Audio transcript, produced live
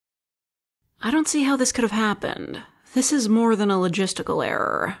I don't see how this could have happened. This is more than a logistical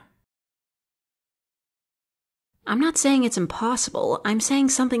error. I'm not saying it's impossible. I'm saying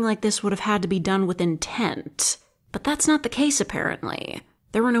something like this would have had to be done with intent. But that's not the case, apparently.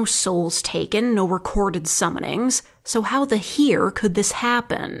 There were no souls taken, no recorded summonings, so how the here could this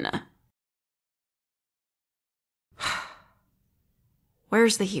happen?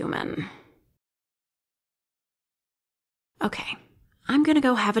 Where's the human? Okay, I'm gonna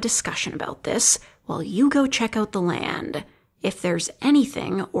go have a discussion about this while you go check out the land. If there's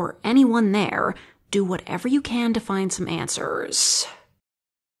anything or anyone there, do whatever you can to find some answers.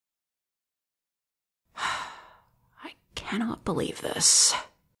 I cannot believe this.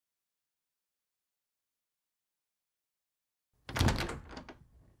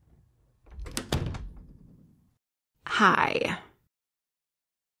 Hi.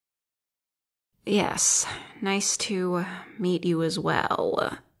 Yes, nice to meet you as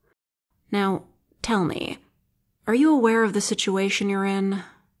well. Now, tell me, are you aware of the situation you're in?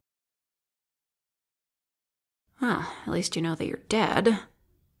 Well, at least you know that you're dead.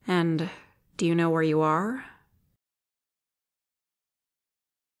 And do you know where you are?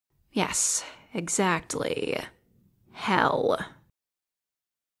 Yes, exactly. Hell.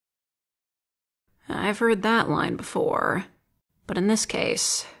 I've heard that line before, but in this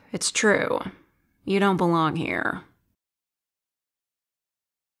case, it's true. You don't belong here.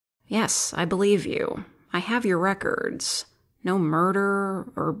 Yes, I believe you. I have your records. No murder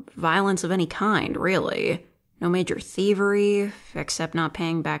or violence of any kind, really. No major thievery, except not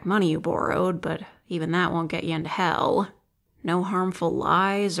paying back money you borrowed, but even that won't get you into hell. No harmful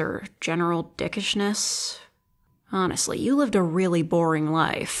lies or general dickishness. Honestly, you lived a really boring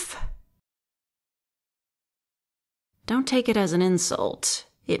life. Don't take it as an insult.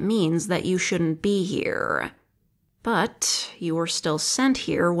 It means that you shouldn't be here. But you were still sent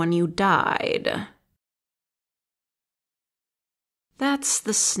here when you died. That's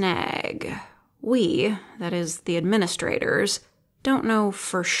the snag. We, that is, the administrators, don't know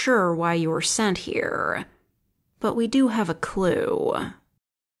for sure why you were sent here. But we do have a clue.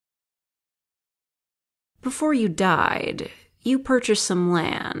 Before you died, you purchased some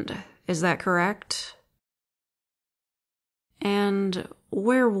land, is that correct? And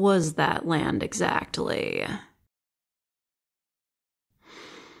where was that land exactly?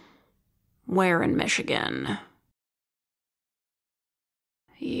 Where in Michigan?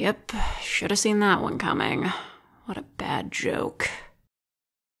 Yep, should have seen that one coming. What a bad joke.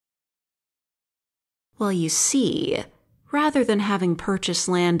 Well, you see, rather than having purchased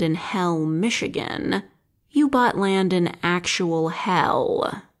land in Hell, Michigan, you bought land in actual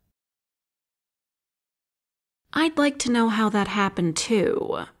hell. I'd like to know how that happened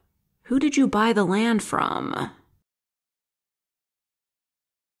too. Who did you buy the land from?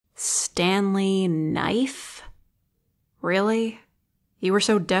 Stanley Knife? Really? You were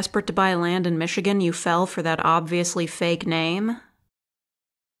so desperate to buy land in Michigan you fell for that obviously fake name?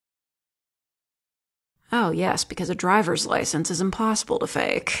 Oh yes, because a driver's license is impossible to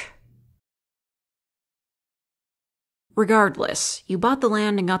fake. Regardless, you bought the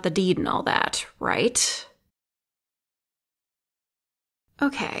land and got the deed and all that, right?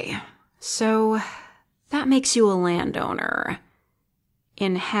 Okay, so that makes you a landowner.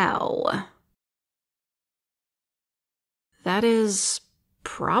 In hell. That is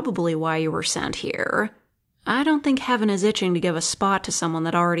probably why you were sent here. I don't think heaven is itching to give a spot to someone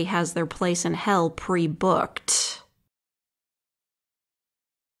that already has their place in hell pre-booked.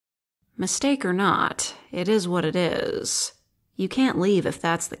 Mistake or not, it is what it is. You can't leave if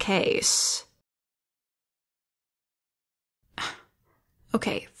that's the case.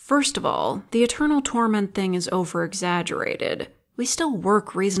 Okay, first of all, the eternal torment thing is over-exaggerated. We still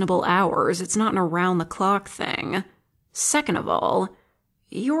work reasonable hours, it's not an around-the-clock thing. Second of all,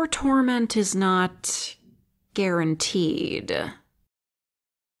 your torment is not guaranteed.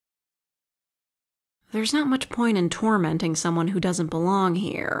 There's not much point in tormenting someone who doesn't belong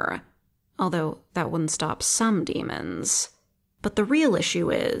here, although that wouldn't stop some demons. But the real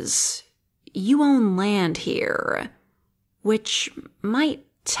issue is, you own land here, which might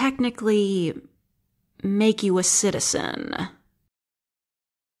technically make you a citizen.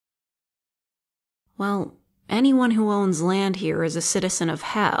 Well, anyone who owns land here is a citizen of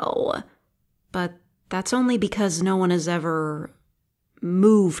hell, but that's only because no one has ever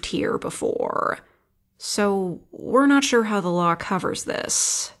moved here before. So we're not sure how the law covers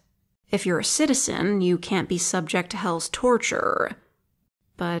this. If you're a citizen, you can't be subject to hell's torture,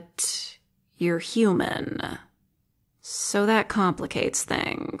 but you're human. So that complicates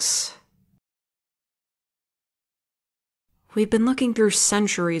things. We've been looking through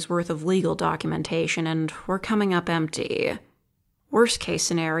centuries worth of legal documentation and we're coming up empty. Worst case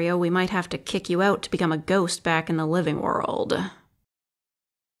scenario, we might have to kick you out to become a ghost back in the living world.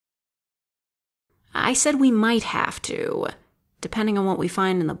 I said we might have to. Depending on what we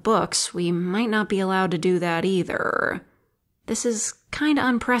find in the books, we might not be allowed to do that either. This is kinda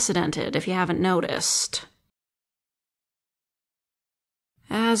unprecedented if you haven't noticed.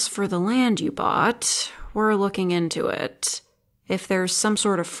 As for the land you bought, we're looking into it. If there's some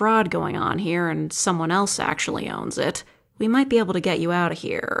sort of fraud going on here and someone else actually owns it, we might be able to get you out of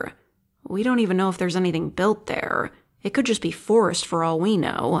here. We don't even know if there's anything built there. It could just be forest for all we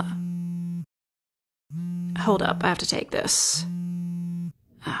know. Hold up, I have to take this.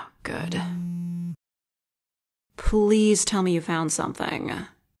 Oh, good. Please tell me you found something.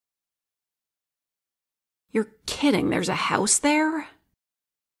 You're kidding, there's a house there?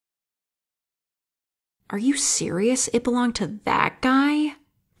 Are you serious? It belonged to that guy?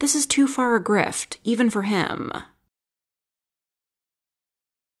 This is too far a grift, even for him.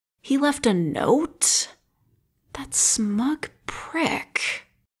 He left a note? That smug prick.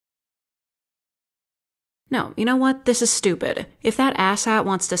 No, you know what? This is stupid. If that asshat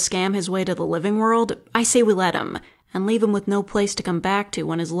wants to scam his way to the living world, I say we let him, and leave him with no place to come back to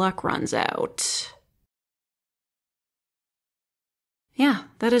when his luck runs out. Yeah,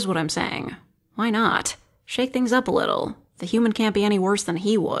 that is what I'm saying. Why not? Shake things up a little. The human can't be any worse than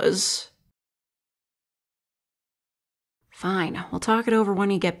he was. Fine, we'll talk it over when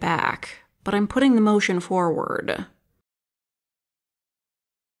you get back, but I'm putting the motion forward.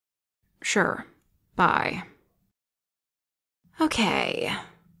 Sure. Bye. Okay,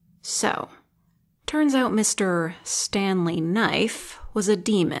 so, turns out Mr. Stanley Knife was a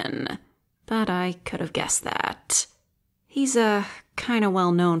demon, but I could have guessed that. He's kinda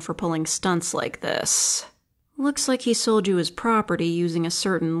well known for pulling stunts like this. Looks like he sold you his property using a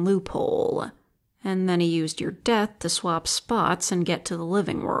certain loophole, and then he used your death to swap spots and get to the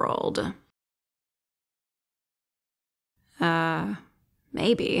living world.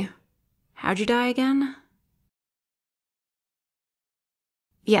 Maybe. How'd you die again?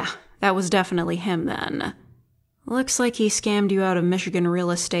 Yeah, that was definitely him then. Looks like he scammed you out of Michigan real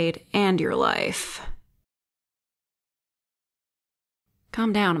estate and your life.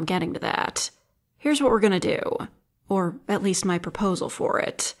 Calm down, I'm getting to that. Here's what we're gonna do. Or at least my proposal for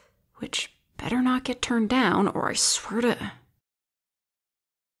it. Which better not get turned down, or I swear to...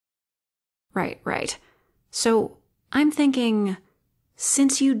 Right. So, I'm thinking...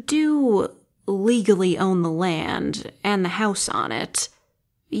 Since you do legally own the land and the house on it,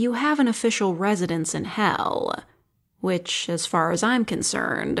 you have an official residence in hell, which, as far as I'm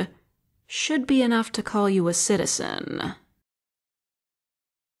concerned, should be enough to call you a citizen.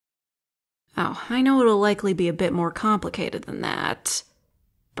 Oh, I know it'll likely be a bit more complicated than that,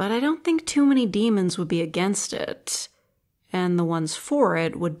 but I don't think too many demons would be against it, and the ones for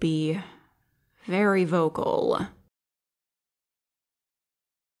it would be very vocal.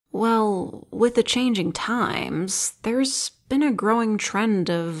 Well, with the changing times, there's been a growing trend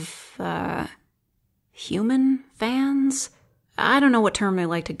of, human fans? I don't know what term they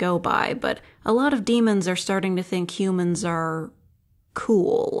like to go by, but a lot of demons are starting to think humans are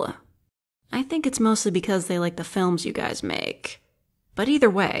cool. I think it's mostly because they like the films you guys make. But either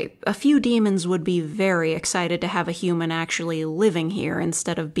way, a few demons would be very excited to have a human actually living here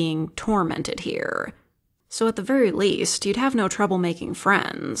instead of being tormented here. So at the very least, you'd have no trouble making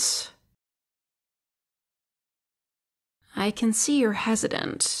friends. I can see you're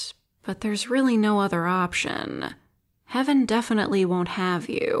hesitant, but there's really no other option. Heaven definitely won't have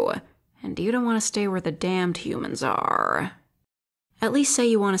you, and you don't want to stay where the damned humans are. At least say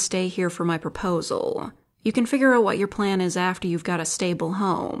you want to stay here for my proposal. You can figure out what your plan is after you've got a stable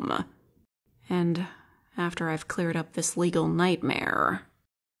home. And after I've cleared up this legal nightmare.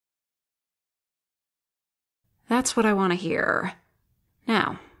 That's what I want to hear.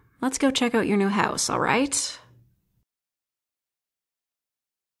 Now, let's go check out your new house, all right?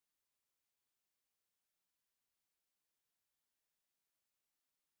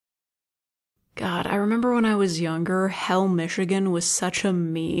 God, I remember when I was younger, Hell, Michigan was such a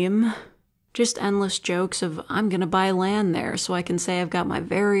meme. Just endless jokes of, I'm gonna buy land there so I can say I've got my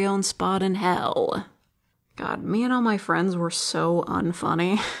very own spot in hell. God, me and all my friends were so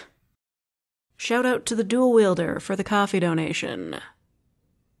unfunny. Shout out to the dual wielder for the coffee donation.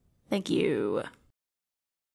 Thank you.